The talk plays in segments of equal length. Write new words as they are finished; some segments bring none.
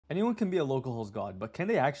Anyone can be a localhost god, but can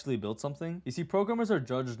they actually build something? You see, programmers are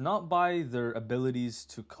judged not by their abilities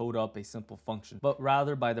to code up a simple function, but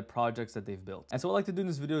rather by the projects that they've built. And so what I like to do in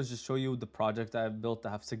this video is just show you the projects that I've built that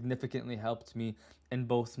have significantly helped me in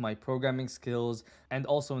both my programming skills and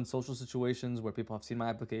also in social situations where people have seen my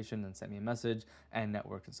application and sent me a message and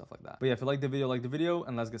network and stuff like that. But yeah, if you like the video,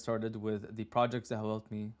 and let's get started with the projects that have helped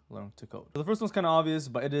me learn to code. So the first one's kind of obvious,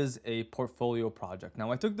 but it is a portfolio project.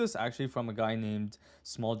 Now I took this actually from a guy named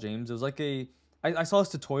Small James. It was like I saw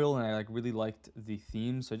this tutorial and I like really liked the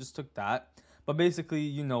theme, so I just took that. But basically,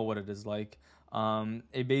 you know what it is like.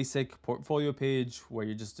 A basic portfolio page where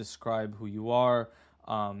you just describe who you are,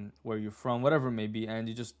 where you're from, whatever it may be, and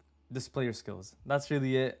you just display your skills. That's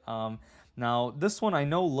really it. Now, this one I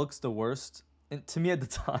know looks the worst to me at the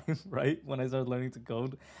time, right? When I started learning to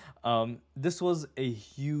code. This was a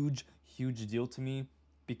huge deal to me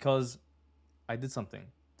because I did something.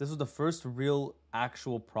 This was the first real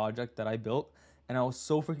actual project that I built, and I was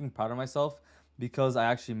so freaking proud of myself because I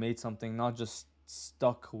actually made something, not just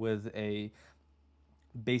stuck with a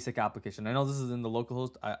basic application. I know this is in the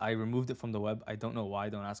localhost. I removed it from the web. I don't know why,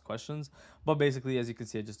 don't ask questions. But basically, as you can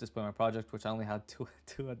see, I just displayed my project, which I only had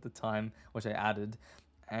two at the time, which I added.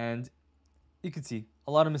 And you can see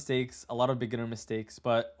a lot of mistakes, a lot of beginner mistakes,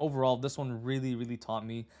 but overall, this one really taught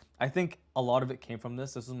me. I think a lot of it came from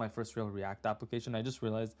this. This was my first real React application. I just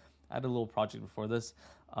realized I had a little project before this.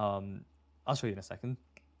 I'll show you in a second.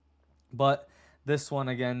 But this one,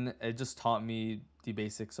 again, it just taught me the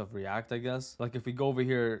basics of React, I guess. Like if we go over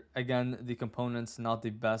here, again, the components, not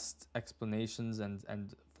the best explanations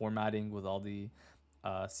and formatting with all the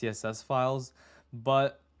CSS files.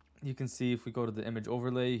 But you can see if we go to the image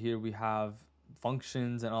overlay, here we have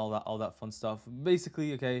functions and all that fun stuff.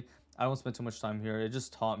 Basically, okay, I won't spend too much time here. It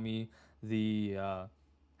just taught me the,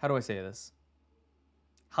 how do I say this?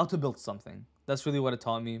 How to build something. That's really what it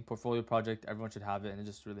taught me. Portfolio project, everyone should have it, and it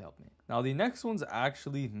just really helped me. Now, the next one's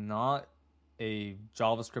actually not a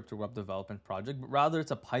JavaScript or web development project, but rather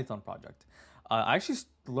it's a Python project. I actually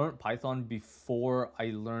learned Python before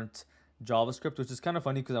I learned JavaScript, which is kind of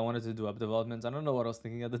funny because I wanted to do web development. I don't know what I was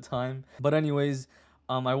thinking at the time. But anyways,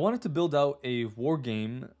 I wanted to build out a war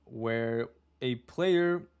game where a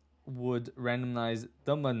player would randomize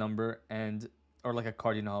the number and or like a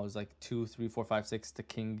card, you know, how it's like 2, 3, 4, 5, 6 to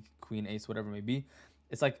king, queen, ace, whatever it may be.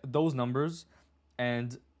 It's like those numbers,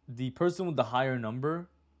 and the person with the higher number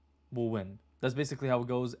will win. That's basically how it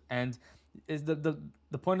goes. And is the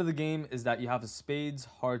point of the game is that you have spades,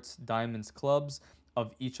 hearts, diamonds, clubs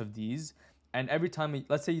of each of these. And every time,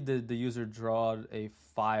 let's say the user draw a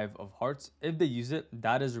 5 of hearts, if they use it,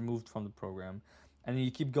 that is removed from the program. And then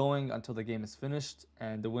you keep going until the game is finished,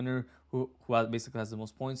 and the winner who basically has the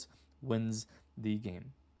most points wins the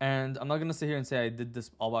game. And I'm not going to sit here and say I did this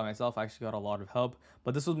all by myself. I actually got a lot of help,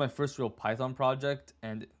 but this was my first real Python project.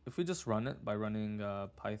 And if we just run it by running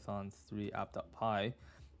python 3 app.py,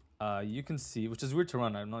 you can see, which is weird to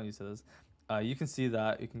run, I'm not used to this. You can see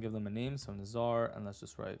that you can give them a name, so Nizar, and let's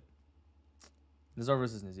just write Nizar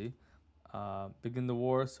versus Nizi. Begin the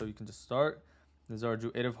war, so you can just start. Nizar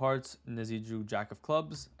drew 8 of hearts, Nizi drew jack of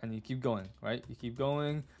clubs, and you keep going, right? You keep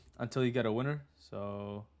going until you get a winner.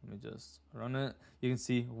 So let me just run it. You can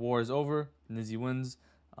see war is over, Nizi wins.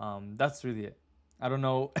 That's really it. I don't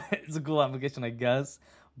know. It's a cool application, I guess,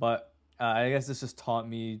 but I guess this just taught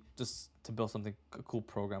me just to build something, a cool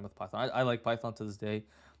program with Python. I like Python to this day,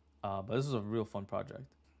 but this was a real fun project.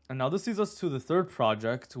 And now this leads us to the third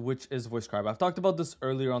project, which is VoiceScribe. I've talked about this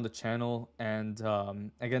earlier on the channel, and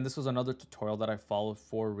again, this was another tutorial that I followed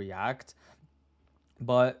for React.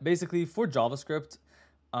 But basically for JavaScript,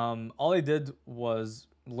 all I did was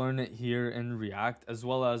learn it here in React, as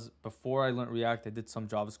well as before I learned React, I did some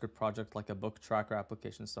JavaScript project like a book tracker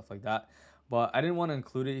application, stuff like that. But I didn't want to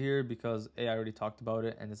include it here because I already talked about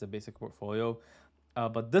it and it's a basic portfolio.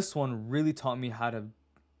 But this one really taught me how to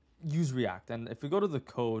use React. And if we go to the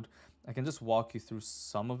code, I can just walk you through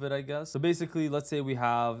some of it, I guess. So basically, let's say we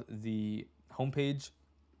have the homepage.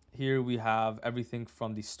 Here we have everything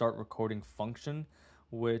from the start recording function,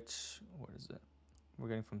 which, what is it? We're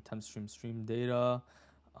getting from temp stream data.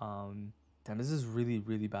 Damn, this is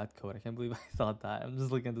really bad code. I can't believe I thought that. I'm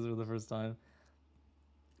just looking at this for the first time.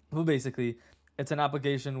 Well, basically, it's an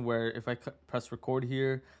application where if I press record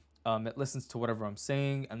here, it listens to whatever I'm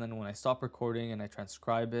saying, and then when I stop recording and I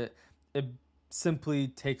transcribe it, it simply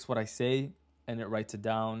takes what I say and it writes it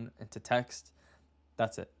down into text.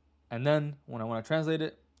 That's it. And then when I want to translate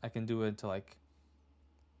it, I can do it into like,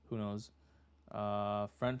 who knows,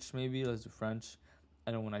 French maybe. Let's do French.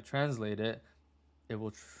 And then when I translate it, it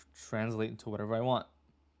will translate into whatever I want.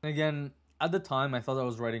 And again, at the time, I thought I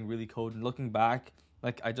was writing really code, and looking back,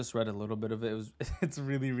 Like I just read a little bit of it. It was it's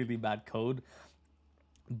really, really bad code,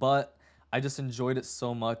 but I just enjoyed it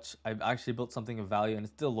so much. I've actually built something of value and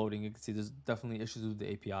it's still loading. You can see there's definitely issues with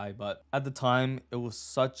the API, but at the time it was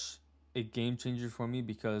such a game changer for me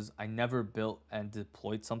because I never built and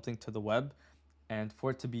deployed something to the web, and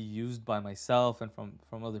for it to be used by myself and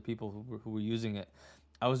from other people who were using it,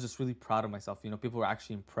 I was just really proud of myself. You know, people were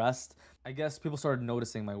actually impressed. I guess people started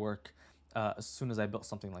noticing my work as soon as I built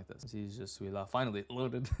something like this. He's just sweet. Finally, it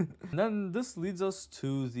loaded. And then this leads us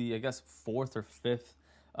to the, I guess, fourth or fifth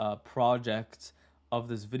project of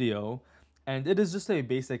this video, and it is just a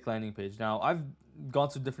basic landing page. Now, I've gone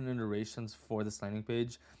through different iterations for this landing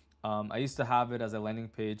page. I used to have it as a landing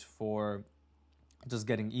page for just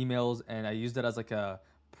getting emails, and I used it as like a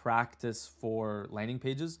practice for landing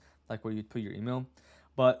pages, like where you'd put your email.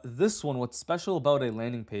 But this one, what's special about a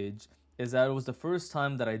landing page is that it was the first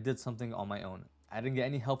time that I did something on my own. I didn't get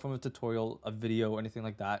any help from a tutorial, a video, or anything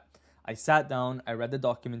like that. I sat down, I read the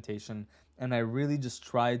documentation, and I really just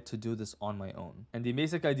tried to do this on my own. And the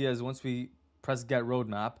basic idea is once we press get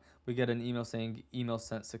roadmap, we get an email saying email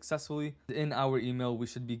sent successfully. In our email, we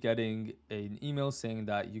should be getting an email saying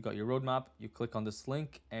that you got your roadmap. You click on this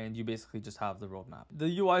link and you basically just have the roadmap.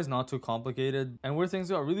 The UI is not too complicated, and where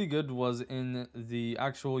things got really good was in the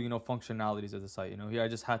actual, functionalities of the site. Here I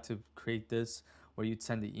just had to create this where you'd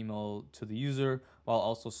send the email to the user while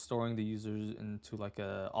also storing the users into like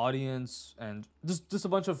a audience, and just a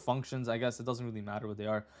bunch of functions. I guess it doesn't really matter what they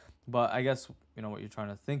are, but I guess what you're trying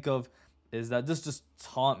to think of is that this just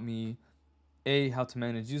taught me how to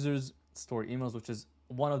manage users, store emails, which is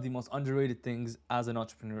one of the most underrated things as an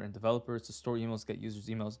entrepreneur and developer, is to store emails, get users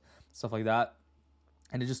emails, stuff like that.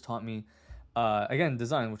 And it just taught me again,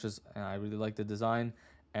 design, which is I really like the design,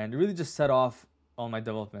 and it really just set off on my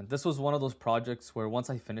development. This was one of those projects where once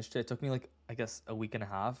I finished it, it took me like, I guess, a week and a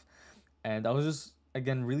half, and I was just,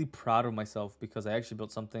 again, really proud of myself because I actually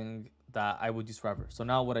built something that I would use forever. So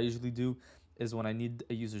now what I usually do is when I need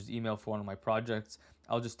a user's email for one of my projects,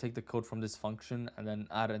 I'll just take the code from this function and then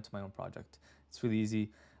add it into my own project. It's really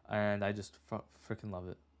easy, and I just freaking love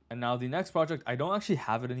it. And now the next project, I don't actually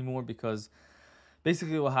have it anymore because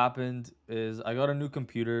basically what happened is I got a new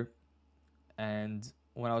computer, and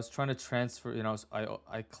when I was trying to transfer,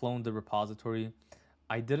 I cloned the repository.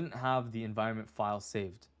 I didn't have the environment file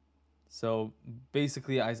saved. So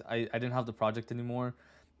basically I didn't have the project anymore,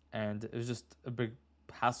 and it was just a big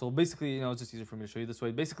hassle. Basically, it's just easier for me to show you this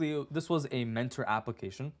way. Basically, this was a mentor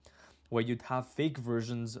application where you'd have fake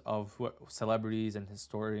versions of celebrities and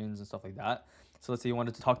historians and stuff like that. So let's say you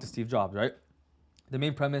wanted to talk to Steve Jobs, right? The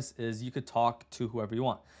main premise is you could talk to whoever you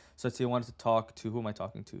want. So let's say you wanted to talk to, who am I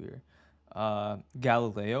talking to here?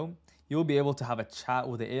 Galileo. You'll be able to have a chat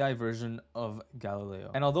with the AI version of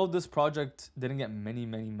Galileo. And although this project didn't get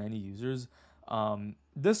many users,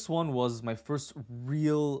 this one was my first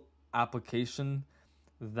real application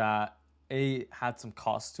that had some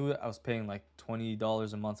cost to it. I was paying like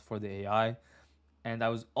 $20 a month for the AI, and I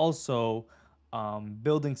was also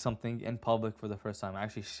building something in public for the first time. I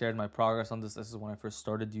actually shared my progress on this. This is when I first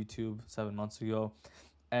started YouTube 7 months ago,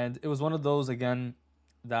 and it was one of those, again,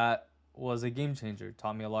 that was a game changer. It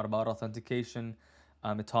taught me a lot about authentication.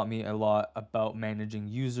 It taught me a lot about managing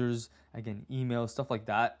users, again, email, stuff like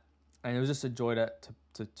that. And it was just a joy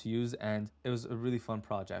to use, and it was a really fun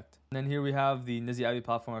project. And then here we have the Nizzy Ivy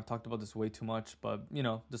platform. I've talked about this way too much, but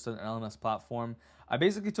just an LMS platform. I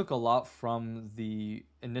basically took a lot from the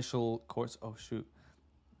initial course. Oh shoot,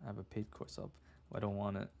 I have a paid course up. I don't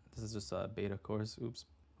want it. This is just a beta course. Oops.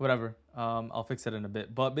 Whatever. I'll fix it in a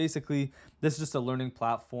bit. But basically, this is just a learning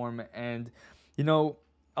platform, and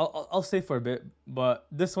I'll stay for a bit, but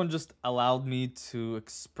this one just allowed me to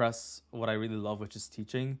express what I really love, which is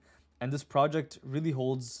teaching. And this project really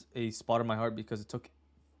holds a spot in my heart because it took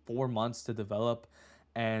 4 months to develop,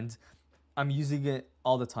 and I'm using it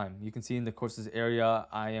all the time. You can see in the courses area,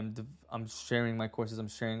 I'm sharing my courses, I'm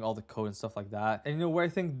sharing all the code and stuff like that. And where I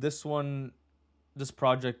think this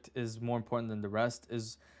project is more important than the rest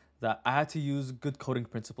is that I had to use good coding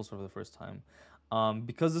principles for the first time.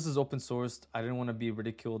 Because this is open sourced, I didn't want to be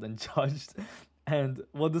ridiculed and judged. And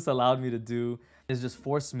what this allowed me to do is just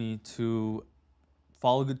force me to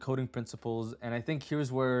follow good coding principles. And I think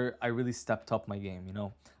here's where I really stepped up my game.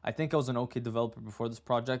 I think I was an okay developer before this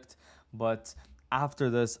project, but after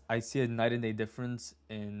this, I see a night and day difference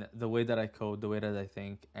in the way that I code, the way that I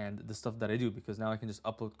think, and the stuff that I do, because now I can just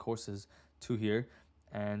upload courses to here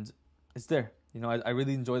and it's there. I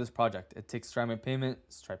really enjoy this project. It takes Stripe payment,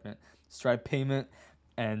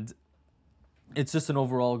 and it's just an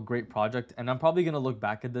overall great project. And I'm probably going to look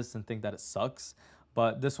back at this and think that it sucks.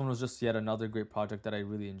 But this one was just yet another great project that I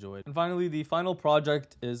really enjoyed. And finally, the final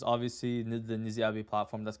project is obviously the Nizzy Abbey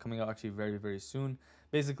platform that's coming out actually very, very soon.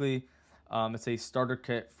 Basically, it's a starter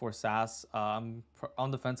kit for SaaS. I'm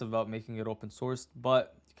on the fence about making it open sourced,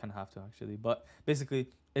 but you kind of have to actually. But basically,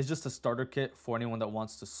 it's just a starter kit for anyone that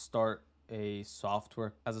wants to start a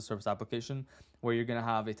software as a service application, where you're gonna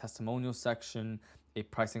have a testimonial section, a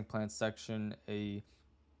pricing plan section, a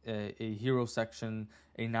hero section,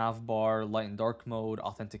 a nav bar, light and dark mode,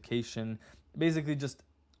 authentication. Basically, just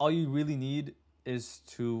all you really need is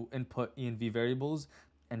to input env variables,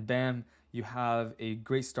 and bam, you have a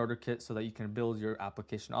great starter kit so that you can build your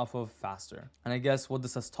application off of faster. And I guess what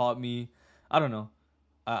this has taught me, I don't know,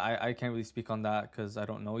 I can't really speak on that because I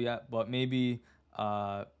don't know yet, but maybe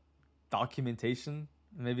documentation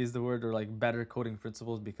maybe is the word, or like better coding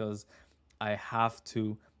principles, because I have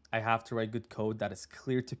to write good code that is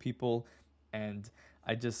clear to people. And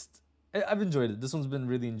I've enjoyed it. This one's been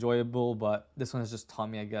really enjoyable, but this one has just taught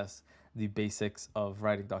me, I guess, the basics of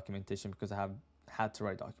writing documentation, because I have had to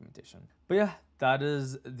write documentation. But yeah, that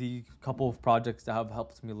is the couple of projects that have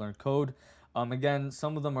helped me learn code. Again,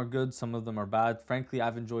 some of them are good, some of them are bad. Frankly,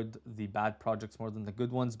 I've enjoyed the bad projects more than the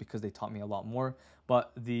good ones because they taught me a lot more.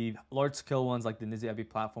 But the large scale ones, like the Nizzy Abbey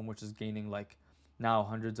platform, which is gaining like now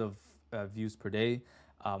hundreds of views per day,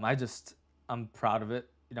 I'm proud of it.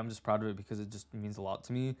 I'm just proud of it because it just means a lot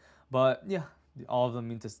to me. But yeah, all of them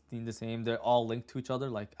mean the same. They're all linked to each other.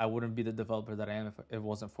 Like, I wouldn't be the developer that I am if it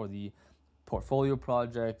wasn't for the portfolio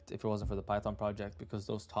project, if it wasn't for the Python project, because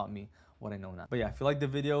those taught me what I know now. But yeah, if you like the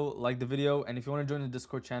video, and if you want to join the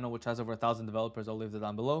Discord channel, which has over 1,000 developers, I'll leave it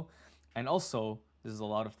down below. And also, this is a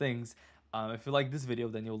lot of things. If you like this video,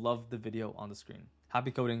 then you'll love the video on the screen.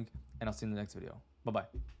 Happy coding, and I'll see you in the next video.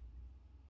 Bye-bye.